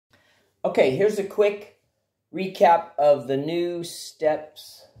Okay, here's a quick recap of the new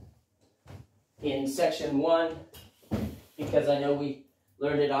steps in section 1, because I know we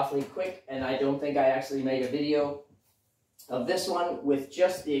learned it awfully quick, and I don't think I actually made a video of this one with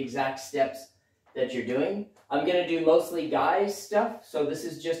just the exact steps that you're doing. I'm going to do mostly guys stuff, so this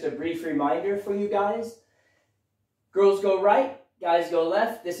is just a brief reminder for you guys. Girls go right, guys go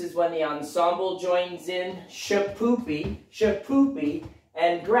left. This is when the ensemble joins in. Shipoopi, shipoopi,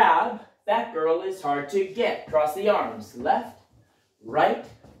 and grab. That girl is hard to get. Cross the arms. Left, right,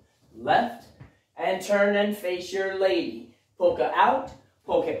 left, and turn and face your lady. Polka out,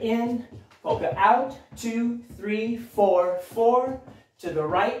 polka in, polka out. 2, 3, 4, 4. To the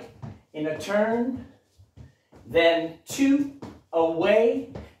right in a turn. Then 2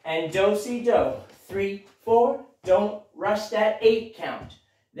 away and do-si-do. 3, 4. Don't rush that 8 count.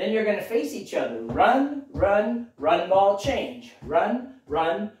 Then you're going to face each other. Run, run, run ball change. Run,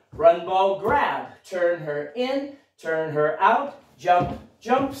 run, run ball grab. Turn her in, turn her out. Jump,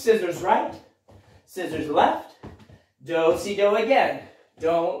 jump. Scissors right, scissors left. Do-si-do again.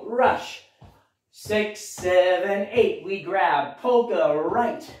 Don't rush. 6, 7, 8. We grab. Polka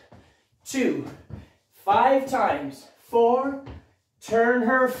right. 2. 5 times. 4. Turn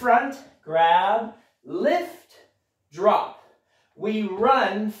her front. Grab. Lift. Drop. We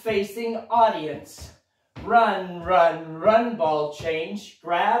run facing audience. Run, run, run ball change.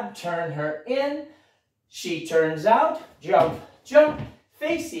 Grab. Turn her in. She turns out. Jump, jump.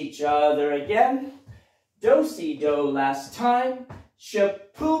 Face each other again. Do-si-do last time.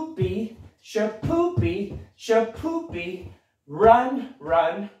 Shipoopi, shipoopi, shipoopi. Run,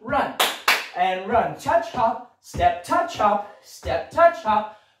 run, run. And run. Touch, hop. Step, touch, hop. Step, touch,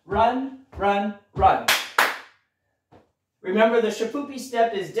 hop. Run, run, run. Remember, the shipoopi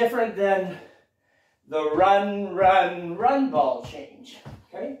step is different than the run, run, run ball change.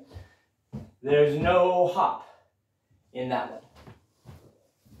 Okay? There's no hop in that one.